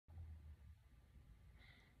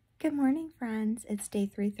Good morning, friends. It's day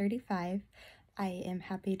 335. I am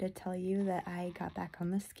happy to tell you that I got back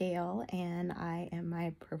on the scale and I am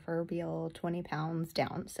my proverbial 20 pounds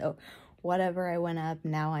down. So whatever I went up,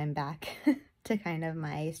 now I'm back to kind of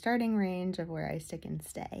my starting range of where I stick and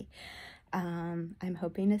stay. I'm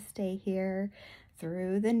hoping to stay here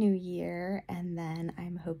through the new year, and then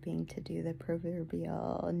I'm hoping to do the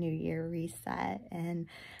proverbial new year reset and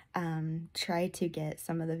try to get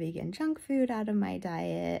some of the vegan junk food out of my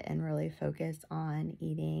diet and really focus on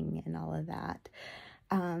eating and all of that.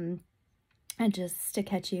 And just to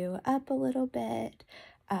catch you up a little bit,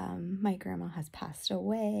 my grandma has passed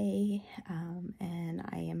away, and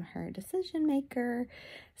I am her decision maker,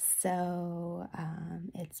 so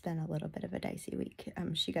it's been a little bit of a dicey week.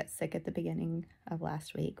 She got sick at the beginning of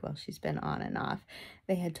last week. Well, she's been on and off.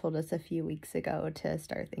 They had told us a few weeks ago to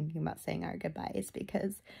start thinking about saying our goodbyes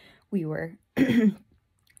because we were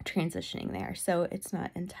transitioning there, so it's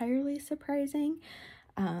not entirely surprising,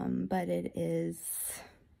 but it is...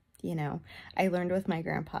 You know, I learned with my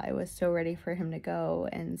grandpa, I was so ready for him to go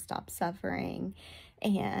and stop suffering,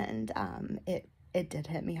 and it did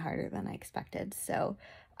hit me harder than I expected. So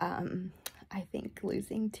I think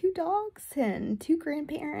losing 2 dogs and 2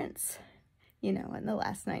 grandparents, you know, in the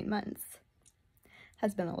last 9 months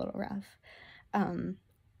has been a little rough.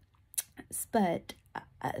 But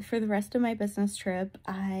for the rest of my business trip,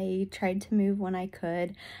 I tried to move when I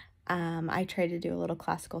could. I tried to do a little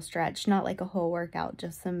classical stretch, not like a whole workout,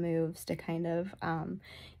 just some moves to kind of,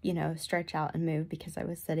 you know, stretch out and move because I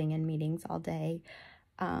was sitting in meetings all day.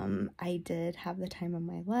 I did have the time of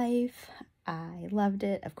my life. I loved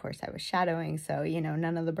it. Of course, I was shadowing, so, you know,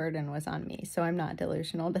 none of the burden was on me. So I'm not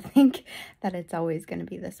delusional to think that it's always going to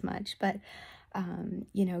be this much, but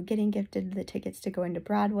you know, getting gifted the tickets to go into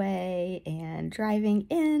Broadway and driving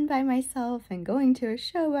in by myself and going to a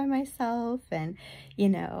show by myself and, you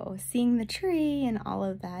know, seeing the tree and all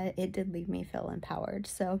of that, it did leave me feel empowered.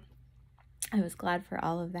 So I was glad for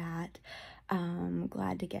all of that.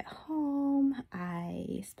 Glad to get home.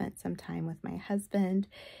 I spent some time with my husband,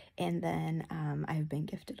 and then I've been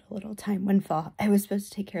gifted a little time when fall. I was supposed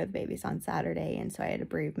to take care of the babies on Saturday, and so I had a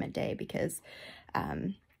bereavement day because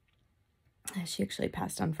she actually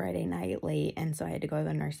passed on Friday night late, and so I had to go to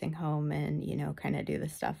the nursing home and, you know, kind of do the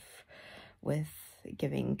stuff with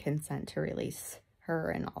giving consent to release her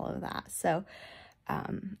and all of that. So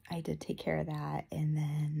I did take care of that, and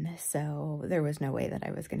then so there was no way that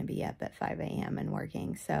I was going to be up at 5 a.m. and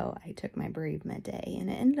working, so I took my bereavement day, and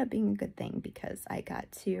it ended up being a good thing because I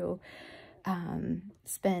got to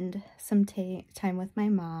spend some time with my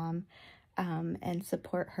mom, and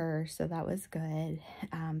support her, so that was good,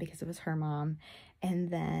 because it was her mom. And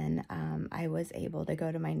then I was able to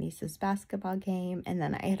go to my niece's basketball game, and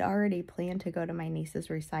then I had already planned to go to my niece's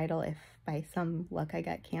recital if by some luck I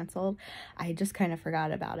got canceled. I just kind of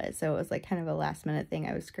forgot about it, so it was like kind of a last minute thing.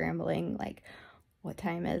 I was scrambling, like, what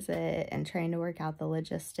time is it, and trying to work out the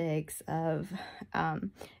logistics of,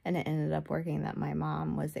 and it ended up working that my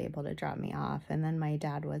mom was able to drop me off, and then my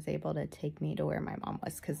dad was able to take me to where my mom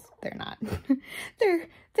was, because they're not,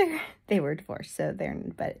 they were divorced, so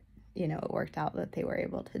but, you know, it worked out that they were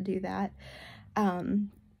able to do that.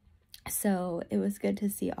 So it was good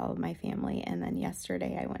to see all of my family, and then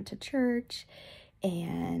yesterday I went to church,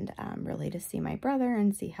 and really to see my brother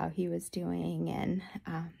and see how he was doing, and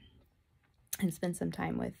spend some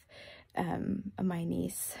time with my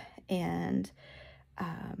niece, and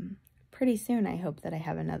pretty soon I hope that I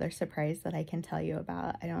have another surprise that I can tell you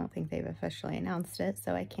about. I don't think they've officially announced it,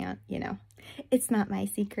 so I can't, you know, it's not my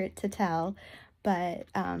secret to tell, but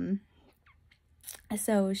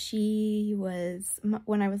so she was,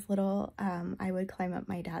 when I was little, I would climb up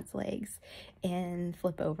my dad's legs and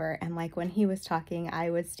flip over, and like when he was talking,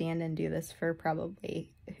 I would stand and do this for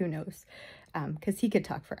probably, who knows, because he could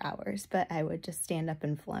talk for hours, but I would just stand up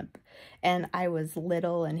and flip. And I was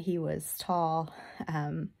little and he was tall.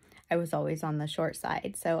 I was always on the short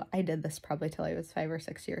side, so I did this probably till I was 5 or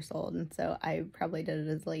 6 years old, and so I probably did it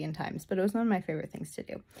a zillion times, but it was one of my favorite things to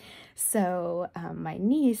do. So my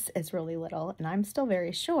niece is really little, and I'm still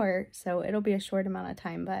very short, so it'll be a short amount of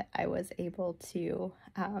time, but I was able to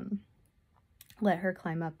let her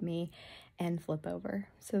climb up me and flip over.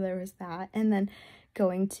 So there was that. And then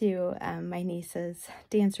going to my niece's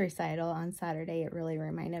dance recital on Saturday, it really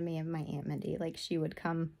reminded me of my Aunt Mindy. Like, she would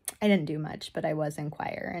come, I didn't do much, but I was in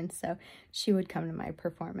choir, and so she would come to my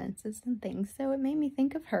performances and things, so it made me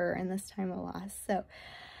think of her in this time of loss. So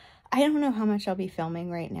I don't know how much I'll be filming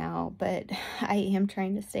right now, but I am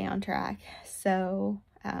trying to stay on track, so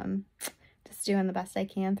just doing the best I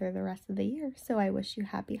can through the rest of the year. So I wish you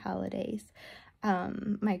happy holidays.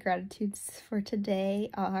 My gratitudes for today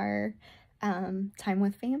are time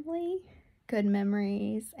with family, good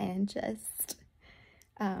memories, and just,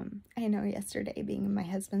 I know yesterday being in my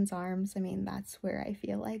husband's arms, I mean, that's where I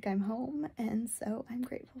feel like I'm home, and so I'm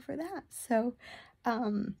grateful for that. So,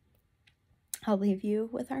 I'll leave you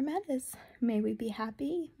with our metas. May we be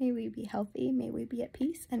happy, may we be healthy, may we be at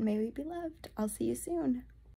peace, and may we be loved. I'll see you soon.